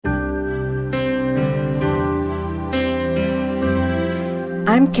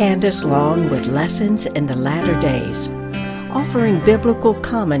I'm Candace Long with Lessons in the Latter Days, offering biblical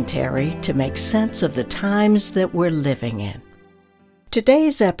commentary to make sense of the times that we're living in.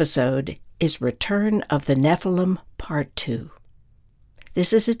 Today's episode is Return of the Nephilim, Part 2.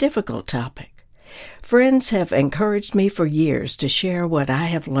 This is a difficult topic. Friends have encouraged me for years to share what I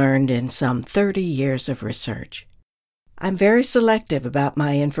have learned in some 30 years of research. I'm very selective about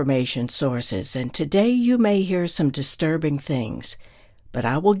my information sources, and today you may hear some disturbing things, but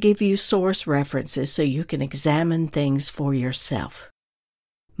I will give you source references so you can examine things for yourself.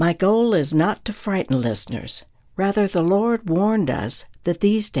 My goal is not to frighten listeners. Rather, the Lord warned us that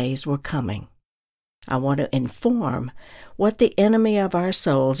these days were coming. I want to inform what the enemy of our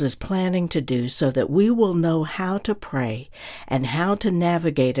souls is planning to do so that we will know how to pray and how to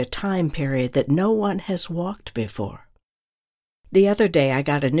navigate a time period that no one has walked before. The other day I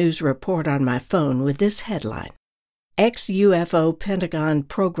got a news report on my phone with this headline: Ex-UFO Pentagon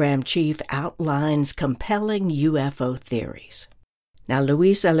Program Chief outlines compelling UFO theories. Now,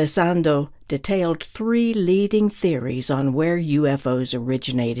 Luis Elizondo detailed 3 leading theories on where UFOs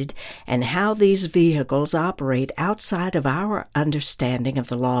originated and how these vehicles operate outside of our understanding of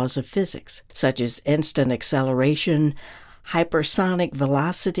the laws of physics, such as instant acceleration, hypersonic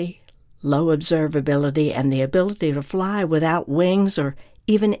velocity, low observability, and the ability to fly without wings or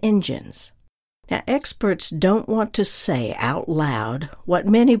even engines. Now, experts don't want to say out loud what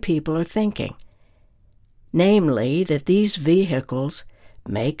many people are thinking, namely that these vehicles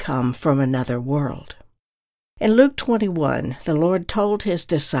may come from another world. In Luke 21, the Lord told his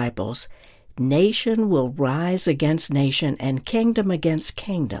disciples, "Nation will rise against nation and kingdom against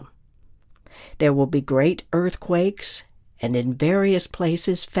kingdom. There will be great earthquakes, and in various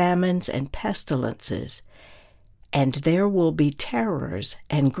places famines and pestilences, and there will be terrors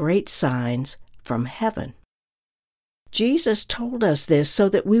and great signs from heaven." Jesus told us this so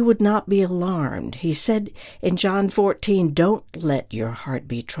that we would not be alarmed. He said in John 14, "Don't let your heart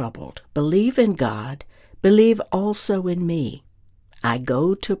be troubled. Believe in God. Believe also in me. I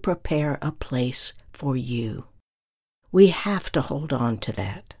go to prepare a place for you." We have to hold on to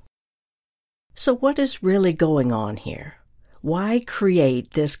that. So what is really going on here? Why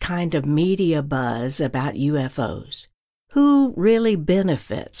create this kind of media buzz about UFOs? Who really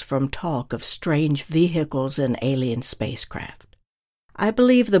benefits from talk of strange vehicles and alien spacecraft? I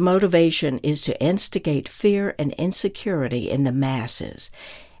believe the motivation is to instigate fear and insecurity in the masses,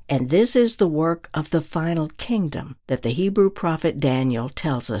 and this is the work of the final kingdom that the Hebrew prophet Daniel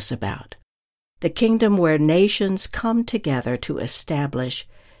tells us about. The kingdom where nations come together to establish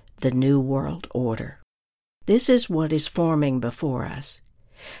the new world order. This is what is forming before us.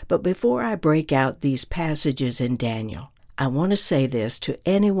 But before I break out these passages in Daniel, I want to say this to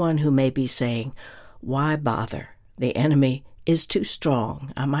anyone who may be saying, "Why bother? The enemy is too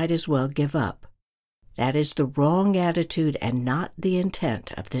strong. I might as well give up." That is the wrong attitude and not the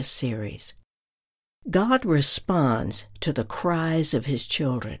intent of this series. God responds to the cries of his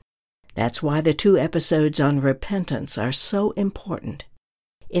children. That's why the 2 episodes on repentance are so important.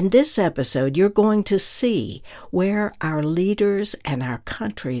 In this episode, you're going to see where our leaders and our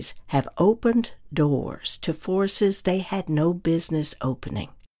countries have opened doors to forces they had no business opening.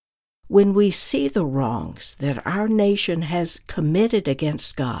 When we see the wrongs that our nation has committed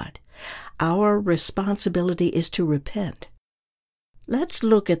against God, our responsibility is to repent. Let's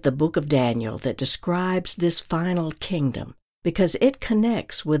look at the book of Daniel that describes this final kingdom, because it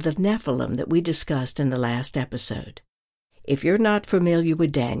connects with the Nephilim that we discussed in the last episode. If you're not familiar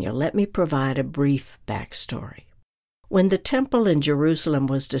with Daniel, let me provide a brief backstory. When the temple in Jerusalem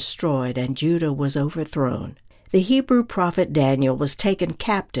was destroyed and Judah was overthrown, the Hebrew prophet Daniel was taken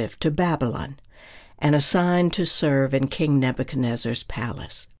captive to Babylon and assigned to serve in King Nebuchadnezzar's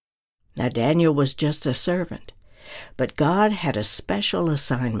palace. Now, Daniel was just a servant, but God had a special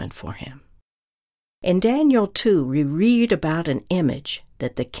assignment for him. In Daniel 2, we read about an image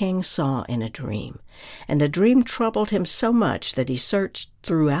that the king saw in a dream, and the dream troubled him so much that he searched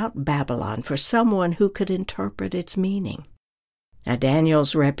throughout Babylon for someone who could interpret its meaning. Now,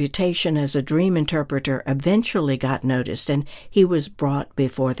 Daniel's reputation as a dream interpreter eventually got noticed, and he was brought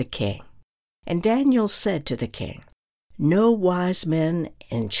before the king. And Daniel said to the king, "No wise men,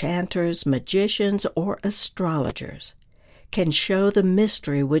 enchanters, magicians, or astrologers can show the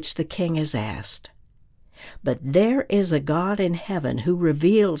mystery which the king has asked. But there is a God in heaven who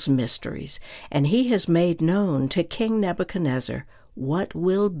reveals mysteries, and he has made known to King Nebuchadnezzar what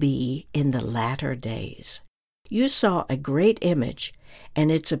will be in the latter days. You saw a great image,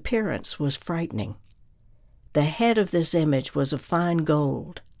 and its appearance was frightening. The head of this image was of fine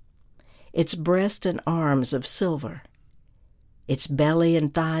gold, its breast and arms of silver, its belly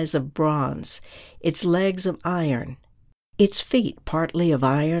and thighs of bronze, its legs of iron, its feet partly of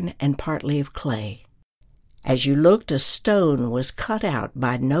iron and partly of clay. As you looked, a stone was cut out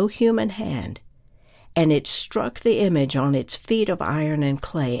by no human hand, and it struck the image on its feet of iron and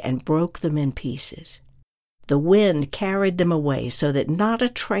clay and broke them in pieces. The wind carried them away so that not a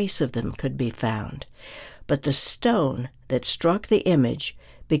trace of them could be found. But the stone that struck the image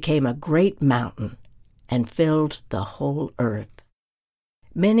became a great mountain and filled the whole earth.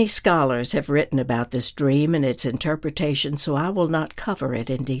 Many scholars have written about this dream and its interpretation, so I will not cover it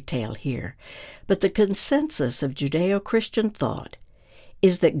in detail here. But the consensus of Judeo-Christian thought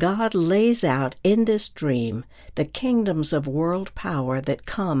is that God lays out in this dream the kingdoms of world power that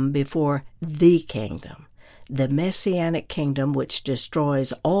come before the kingdom, the Messianic kingdom which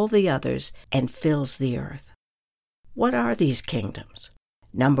destroys all the others and fills the earth. What are these kingdoms?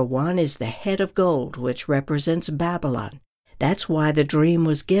 Number one is the head of gold, which represents Babylon. That's why the dream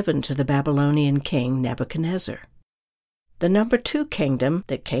was given to the Babylonian king Nebuchadnezzar. The number two kingdom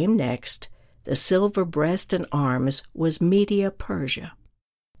that came next, the silver breast and arms, was Media Persia.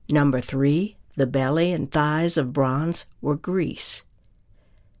 Number three, the belly and thighs of bronze, were Greece.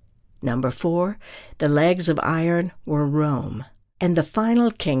 Number four, the legs of iron, were Rome. And the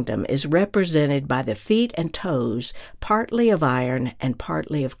final kingdom is represented by the feet and toes, partly of iron and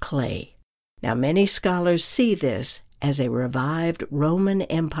partly of clay. Now, many scholars see this as a revived Roman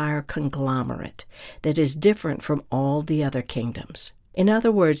Empire conglomerate that is different from all the other kingdoms. In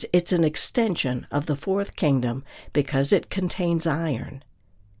other words, it's an extension of the fourth kingdom because it contains iron.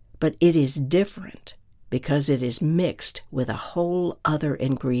 But it is different because it is mixed with a whole other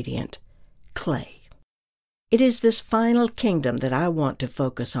ingredient, clay. It is this final kingdom that I want to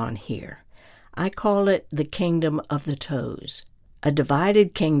focus on here. I call it the kingdom of the toes, a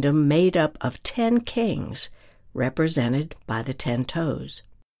divided kingdom made up of 10 kings, represented by the 10 toes.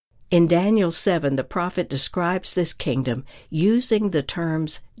 In Daniel 7, the prophet describes this kingdom using the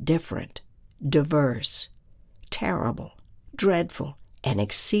terms different, diverse, terrible, dreadful, and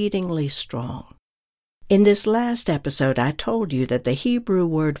exceedingly strong. In this last episode, I told you that the Hebrew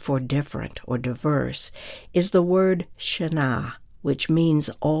word for different or diverse is the word shanah, which means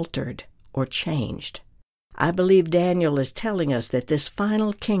altered or changed. I believe Daniel is telling us that this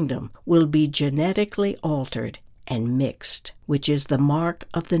final kingdom will be genetically altered and mixed, which is the mark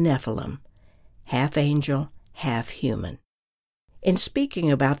of the Nephilim, half angel, half human. In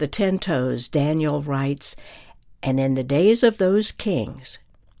speaking about the 10 toes, Daniel writes, "And in the days of those kings,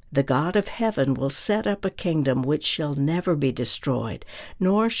 the God of heaven will set up a kingdom which shall never be destroyed,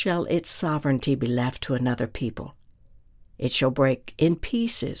 nor shall its sovereignty be left to another people. It shall break in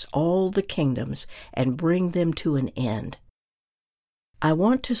pieces all the kingdoms and bring them to an end." I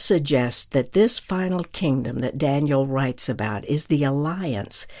want to suggest that this final kingdom that Daniel writes about is the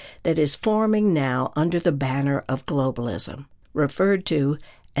alliance that is forming now under the banner of globalism, referred to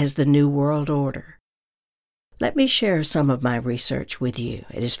as the New World Order. Let me share some of my research with you.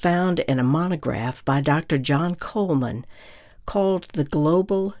 It is found in a monograph by Dr. John Coleman called the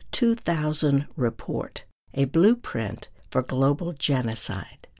Global 2000 Report, a blueprint for global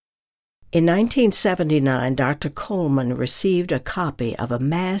genocide. In 1979, Dr. Coleman received a copy of a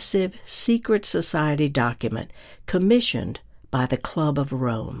massive secret society document commissioned by the Club of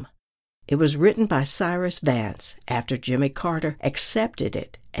Rome. It was written by Cyrus Vance after Jimmy Carter accepted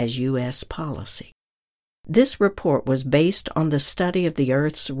it as U.S. policy. This report was based on the study of the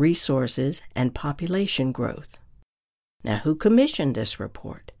Earth's resources and population growth. Now, who commissioned this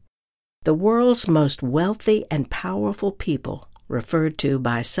report? The world's most wealthy and powerful people, referred to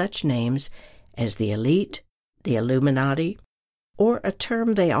by such names as the elite, the Illuminati, or a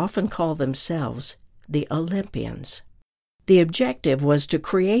term they often call themselves, the Olympians. The objective was to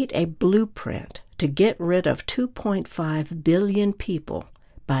create a blueprint to get rid of 2.5 billion people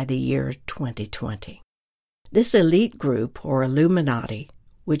by the year 2020. This elite group, or Illuminati,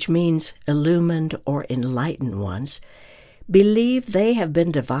 which means illumined or enlightened ones, believe they have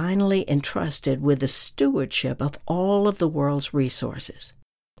been divinely entrusted with the stewardship of all of the world's resources.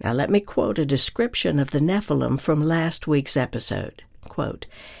 Now let me quote a description of the Nephilim from last week's episode. Quote,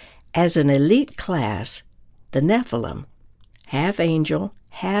 "As an elite class, the Nephilim, half angel,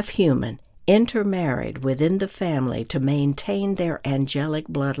 half human, intermarried within the family to maintain their angelic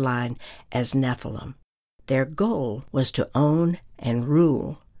bloodline as Nephilim. Their goal was to own and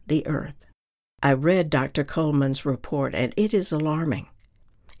rule the earth." I read Dr. Coleman's report, and it is alarming.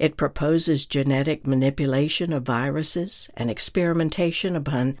 It proposes genetic manipulation of viruses and experimentation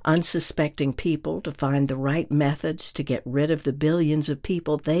upon unsuspecting people to find the right methods to get rid of the billions of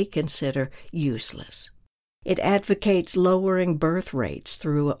people they consider useless. It advocates lowering birth rates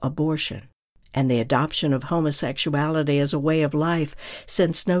through abortion and the adoption of homosexuality as a way of life,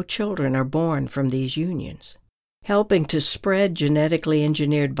 since no children are born from these unions. Helping to spread genetically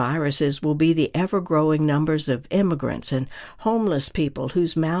engineered viruses will be the ever-growing numbers of immigrants and homeless people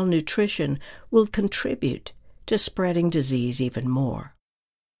whose malnutrition will contribute to spreading disease even more.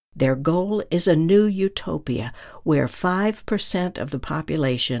 Their goal is a new utopia where 5% of the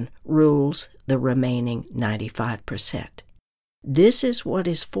population rules the remaining 95%. This is what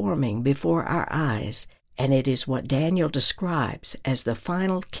is forming before our eyes, and it is what Daniel describes as the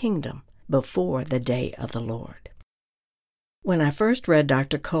final kingdom before the day of the Lord. When I first read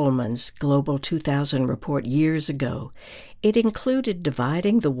Dr. Coleman's Global 2000 report years ago, it included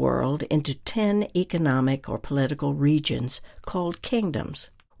dividing the world into 10 economic or political regions called kingdoms,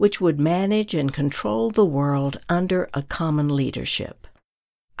 which would manage and control the world under a common leadership.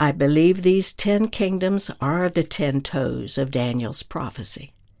 I believe these 10 kingdoms are the 10 toes of Daniel's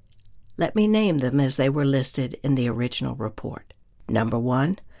prophecy. Let me name them as they were listed in the original report. Number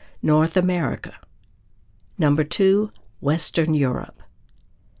 1, North America. Number 2, Western Europe.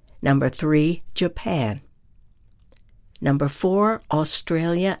 Number 3, Japan. Number 4,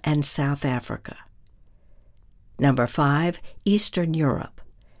 Australia and South Africa. Number 5, Eastern Europe.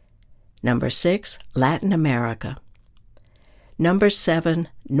 Number 6, Latin America. Number 7,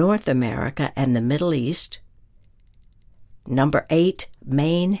 North America and the Middle East. Number 8,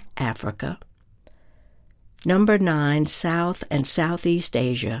 Main Africa. Number 9, South and Southeast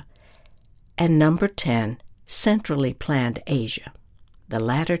Asia. And number 10, Centrally Planned Asia, the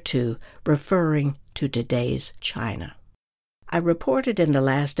latter two referring to today's China. I reported in the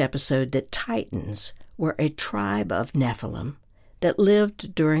last episode that Titans were a tribe of Nephilim that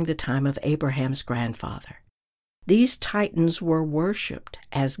lived during the time of Abraham's grandfather. These Titans were worshipped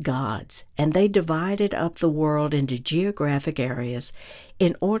as gods, and they divided up the world into geographic areas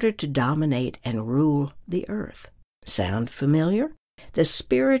in order to dominate and rule the earth. Sound familiar? The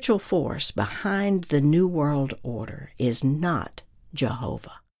spiritual force behind the New World Order is not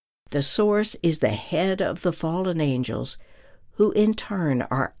Jehovah. The source is the head of the fallen angels, who in turn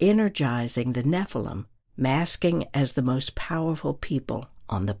are energizing the Nephilim, masking as the most powerful people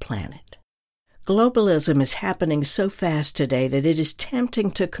on the planet. Globalism is happening so fast today that it is tempting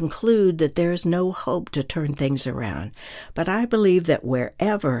to conclude that there is no hope to turn things around. But I believe that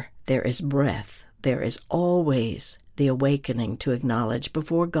wherever there is breath, there is always the awakening to acknowledge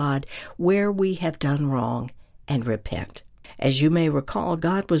before God where we have done wrong and repent. As you may recall,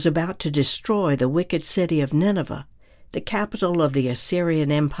 God was about to destroy the wicked city of Nineveh, the capital of the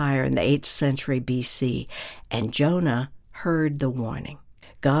Assyrian Empire in the 8th century B.C., and Jonah heard the warning.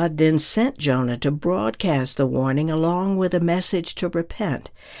 God then sent Jonah to broadcast the warning along with a message to repent,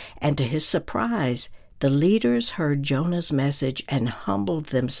 and to his surprise, the leaders heard Jonah's message and humbled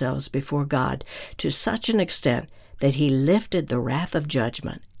themselves before God to such an extent that he lifted the wrath of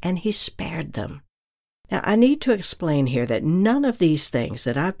judgment and he spared them. Now, I need to explain here that none of these things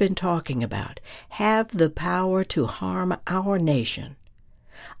that I've been talking about have the power to harm our nation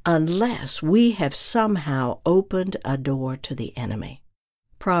unless we have somehow opened a door to the enemy.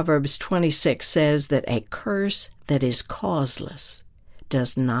 Proverbs 26 says that a curse that is causeless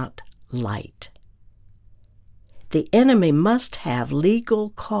does not light. The enemy must have legal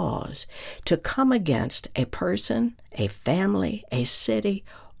cause to come against a person, a family, a city,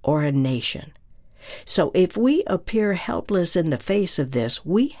 or a nation. So if we appear helpless in the face of this,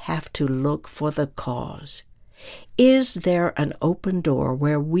 we have to look for the cause. Is there an open door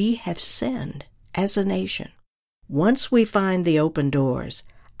where we have sinned as a nation? Once we find the open doors,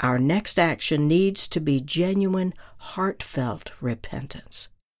 our next action needs to be genuine, heartfelt repentance.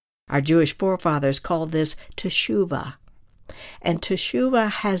 Our Jewish forefathers called this teshuvah. And teshuvah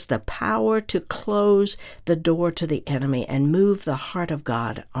has the power to close the door to the enemy and move the heart of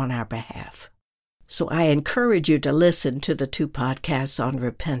God on our behalf. So I encourage you to listen to the 2 podcasts on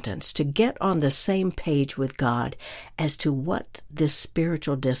repentance to get on the same page with God as to what this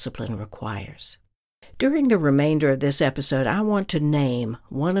spiritual discipline requires. During the remainder of this episode, I want to name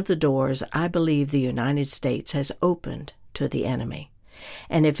one of the doors I believe the United States has opened to the enemy.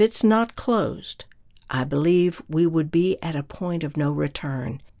 And if it's not closed, I believe we would be at a point of no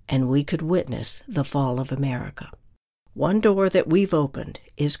return, and we could witness the fall of America. One door that we've opened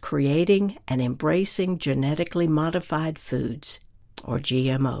is creating and embracing genetically modified foods, or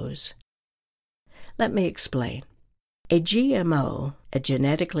GMOs. Let me explain. A GMO, a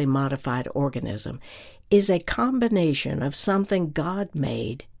genetically modified organism, is a combination of something God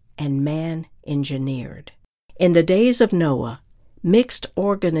made and man engineered. In the days of Noah, mixed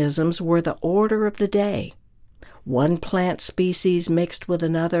organisms were the order of the day. One plant species mixed with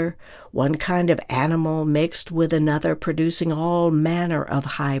another, one kind of animal mixed with another, producing all manner of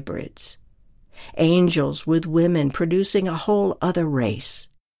hybrids. Angels with women producing a whole other race.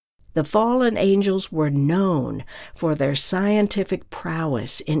 The fallen angels were known for their scientific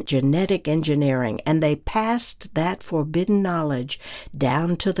prowess in genetic engineering, and they passed that forbidden knowledge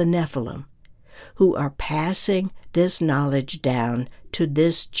down to the Nephilim, who are passing this knowledge down to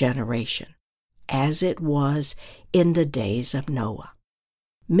this generation, as it was in the days of Noah.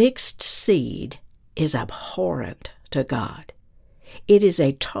 Mixed seed is abhorrent to God. It is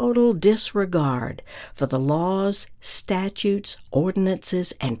a total disregard for the laws, statutes,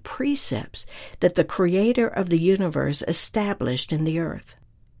 ordinances, and precepts that the Creator of the universe established in the earth.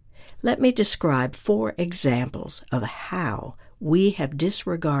 Let me describe 4 examples of how we have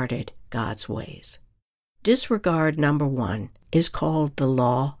disregarded God's ways. Disregard number 1 is called the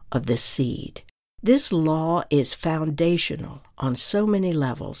law of the seed. This law is foundational on so many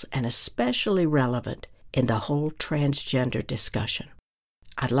levels and especially relevant in the whole transgender discussion.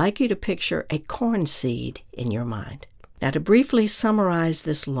 I'd like you to picture a corn seed in your mind. Now, to briefly summarize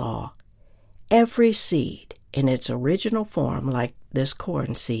this law, every seed in its original form, like this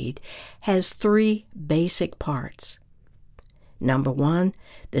corn seed, has 3 basic parts. Number 1,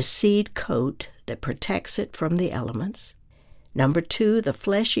 the seed coat that protects it from the elements. Number 2, the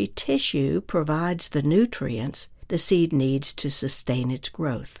fleshy tissue provides the nutrients the seed needs to sustain its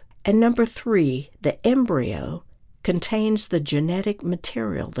growth. And number 3, the embryo contains the genetic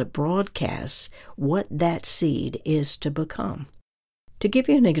material that broadcasts what that seed is to become. To give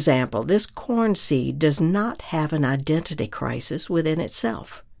you an example, this corn seed does not have an identity crisis within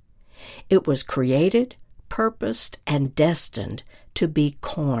itself. It was created, purposed, and destined to be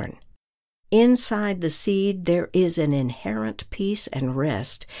corn. Inside the seed there is an inherent peace and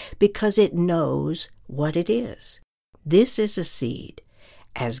rest because it knows what it is. This is a seed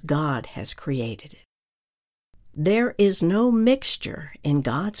as God has created it. There is no mixture in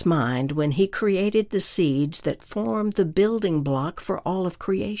God's mind when He created the seeds that form the building block for all of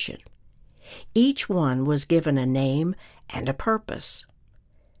creation. Each one was given a name and a purpose.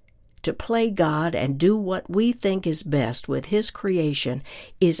 To play God and do what we think is best with His creation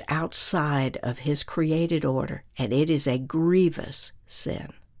is outside of His created order, and it is a grievous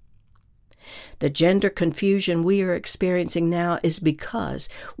sin. The gender confusion we are experiencing now is because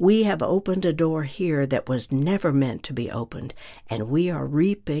we have opened a door here that was never meant to be opened, and we are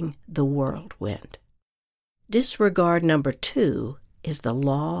reaping the whirlwind. Disregard number 2 is the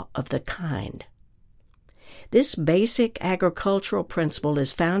law of the kind. This basic agricultural principle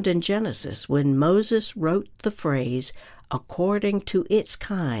is found in Genesis when Moses wrote the phrase, according to its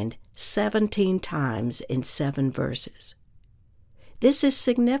kind, 17 times in 7 verses. This is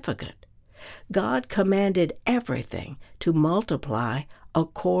significant. God commanded everything to multiply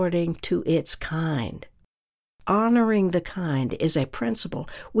according to its kind. Honoring the kind is a principle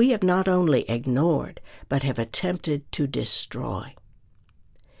we have not only ignored, but have attempted to destroy.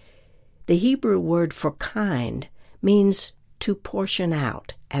 The Hebrew word for kind means to portion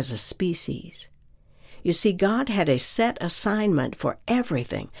out as a species. You see, God had a set assignment for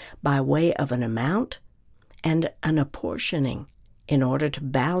everything by way of an amount and an apportioning in order to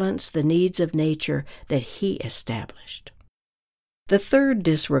balance the needs of nature that He established. The third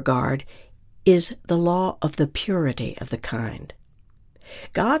disregard is the law of the purity of the kind.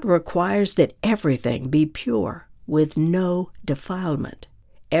 God requires that everything be pure, with no defilement.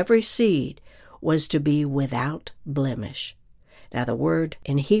 Every seed was to be without blemish. Now, the word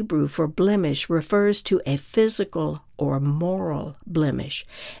in Hebrew for blemish refers to a physical or moral blemish,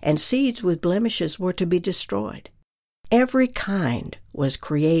 and seeds with blemishes were to be destroyed. Every kind was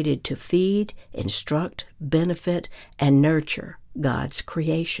created to feed, instruct, benefit, and nurture God's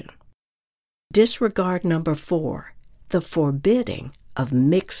creation. Disregard number 4, the forbidding of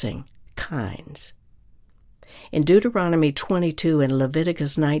mixing kinds. In Deuteronomy 22 and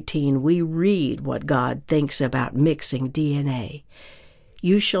Leviticus 19, we read what God thinks about mixing DNA.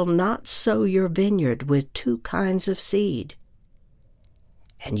 You shall not sow your vineyard with 2 kinds of seed,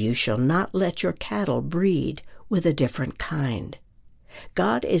 and you shall not let your cattle breed with a different kind.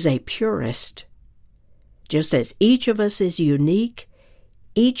 God is a purist. Just as each of us is unique,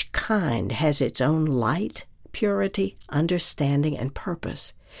 each kind has its own light, purity, understanding, and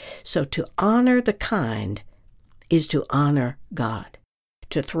purpose. So to honor the kind is to honor God.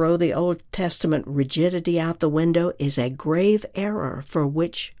 To throw the Old Testament rigidity out the window is a grave error for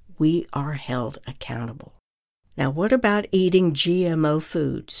which we are held accountable. Now, what about eating GMO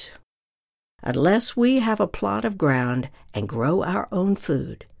foods? Unless we have a plot of ground and grow our own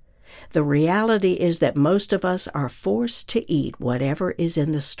food, The reality is that most of us are forced to eat whatever is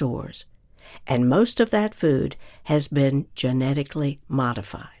in the stores, and most of that food has been genetically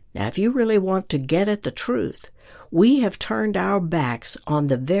modified. Now, if you really want to get at the truth, we have turned our backs on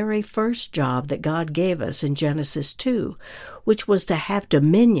the very first job that God gave us in Genesis 2, which was to have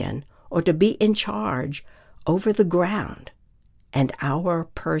dominion or to be in charge over the ground and our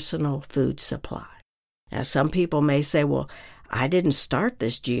personal food supply. Now, some people may say, well, I didn't start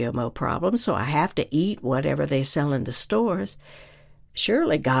this GMO problem, so I have to eat whatever they sell in the stores.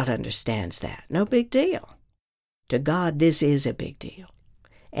 Surely God understands that. No big deal. To God, this is a big deal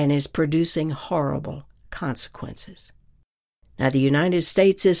and is producing horrible consequences. Now, the United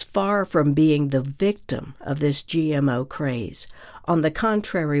States is far from being the victim of this GMO craze. On the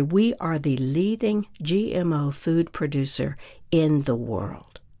contrary, we are the leading GMO food producer in the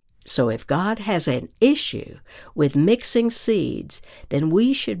world. So if God has an issue with mixing seeds, then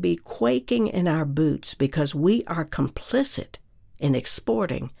we should be quaking in our boots because we are complicit in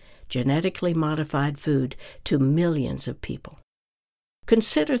exporting genetically modified food to millions of people.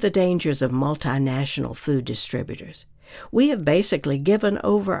 Consider the dangers of multinational food distributors. We have basically given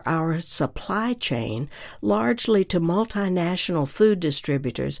over our supply chain largely to multinational food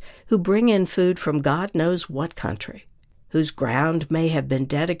distributors who bring in food from God knows what country, whose ground may have been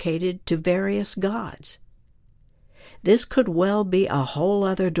dedicated to various gods. This could well be a whole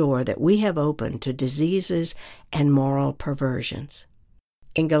other door that we have opened to diseases and moral perversions.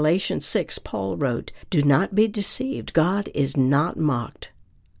 In Galatians 6, Paul wrote, "Do not be deceived. God is not mocked.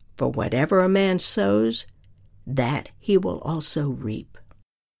 For whatever a man sows, that he will also reap."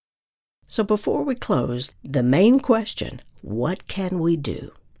 So before we close, the main question, what can we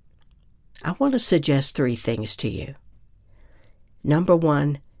do? I want to suggest 3 things to you. Number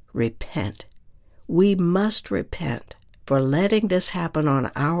 1, repent. We must repent for letting this happen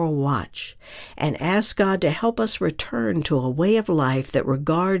on our watch and ask God to help us return to a way of life that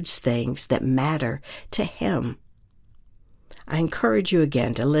regards things that matter to Him. I encourage you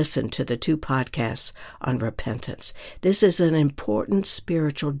again to listen to the 2 podcasts on repentance. This is an important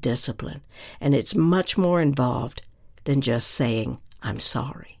spiritual discipline, and it's much more involved than just saying, "I'm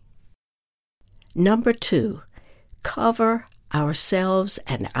sorry." Number 2, cover ourselves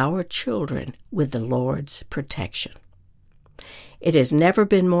and our children with the Lord's protection. It has never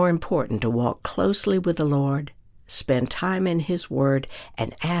been more important to walk closely with the Lord, spend time in His Word,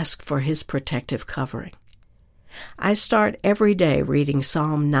 and ask for His protective covering. I start every day reading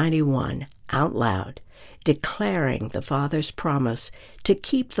Psalm 91 out loud, declaring the Father's promise to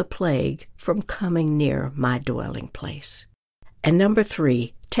keep the plague from coming near my dwelling place. And number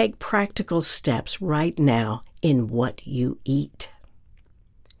 3, take practical steps right now in what you eat.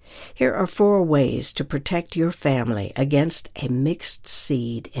 Here are 4 ways to protect your family against a mixed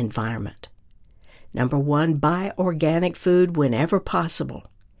seed environment. Number 1, buy organic food whenever possible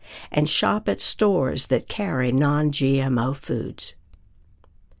and shop at stores that carry non-GMO foods.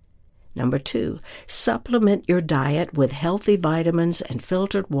 Number 2, supplement your diet with healthy vitamins and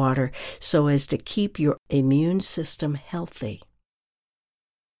filtered water so as to keep your immune system healthy.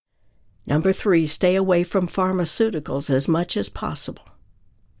 Number 3, stay away from pharmaceuticals as much as possible.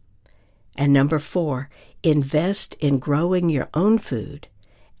 And number 4, invest in growing your own food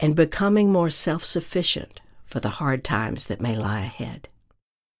and becoming more self-sufficient for the hard times that may lie ahead.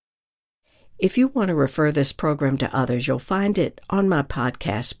 If you want to refer this program to others, you'll find it on my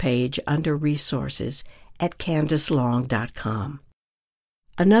podcast page under Resources at CandiceLong.com.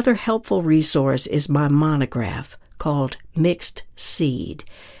 Another helpful resource is my monograph called Mixed Seed,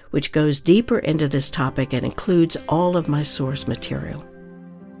 which goes deeper into this topic and includes all of my source material.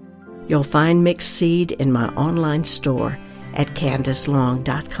 You'll find Mixed Seed in my online store at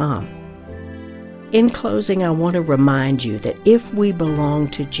CandiceLong.com. In closing, I want to remind you that if we belong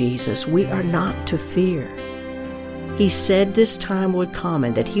to Jesus, we are not to fear. He said this time would come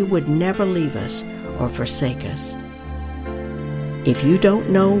and that He would never leave us or forsake us. If you don't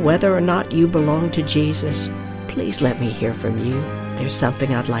know whether or not you belong to Jesus, please let me hear from you. There's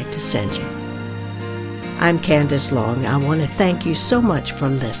something I'd like to send you. I'm Candice Long. I want to thank you so much for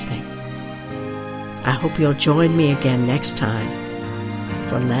listening. I hope you'll join me again next time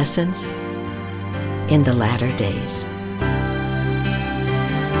for Lessons in the Latter Days.